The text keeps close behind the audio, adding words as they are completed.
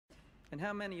And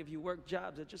how many of you work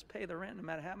jobs that just pay the rent no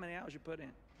matter how many hours you put in?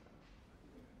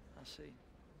 I see.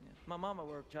 Yeah. My mama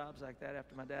worked jobs like that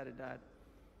after my dad had died.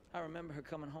 I remember her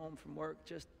coming home from work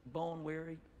just bone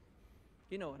weary.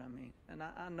 You know what I mean. And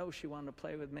I know she wanted to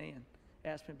play with me and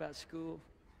ask me about school,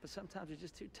 but sometimes you're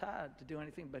just too tired to do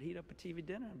anything but heat up a TV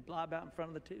dinner and blob out in front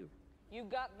of the tube. You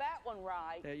got that one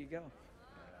right. There you go.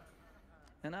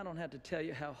 And I don't have to tell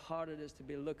you how hard it is to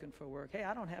be looking for work. Hey,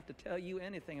 I don't have to tell you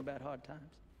anything about hard times.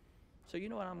 So you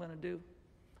know what I'm going to do?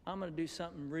 I'm going to do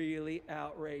something really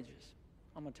outrageous.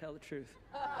 I'm going to tell the truth.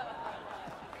 I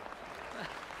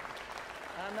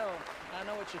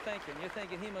know what you're thinking. You're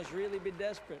thinking he must really be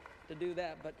desperate to do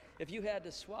that. But if you had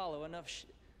to swallow enough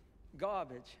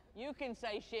garbage. You can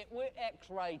say shit, we're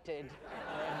X-rated.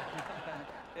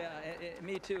 Yeah,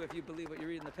 me too, if you believe what you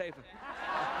read in the paper.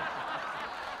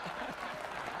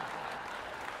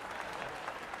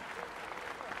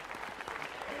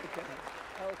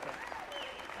 Okay.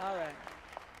 All right.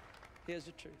 Here's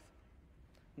the truth.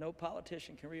 No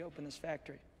politician can reopen this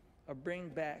factory or bring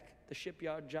back the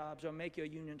shipyard jobs or make your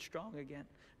union strong again.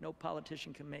 No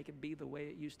politician can make it be the way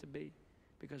it used to be,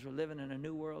 because we're living in a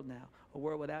new world now, a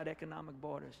world without economic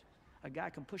borders. A guy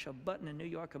can push a button in New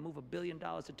York and move $1 billion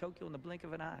to Tokyo in the blink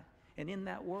of an eye. And in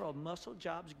that world, muscle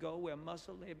jobs go where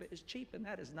muscle labor is cheap, and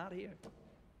that is not here.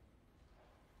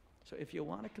 So if you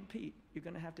want to compete, you're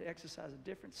going to have to exercise a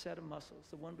different set of muscles,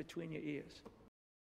 the one between your ears.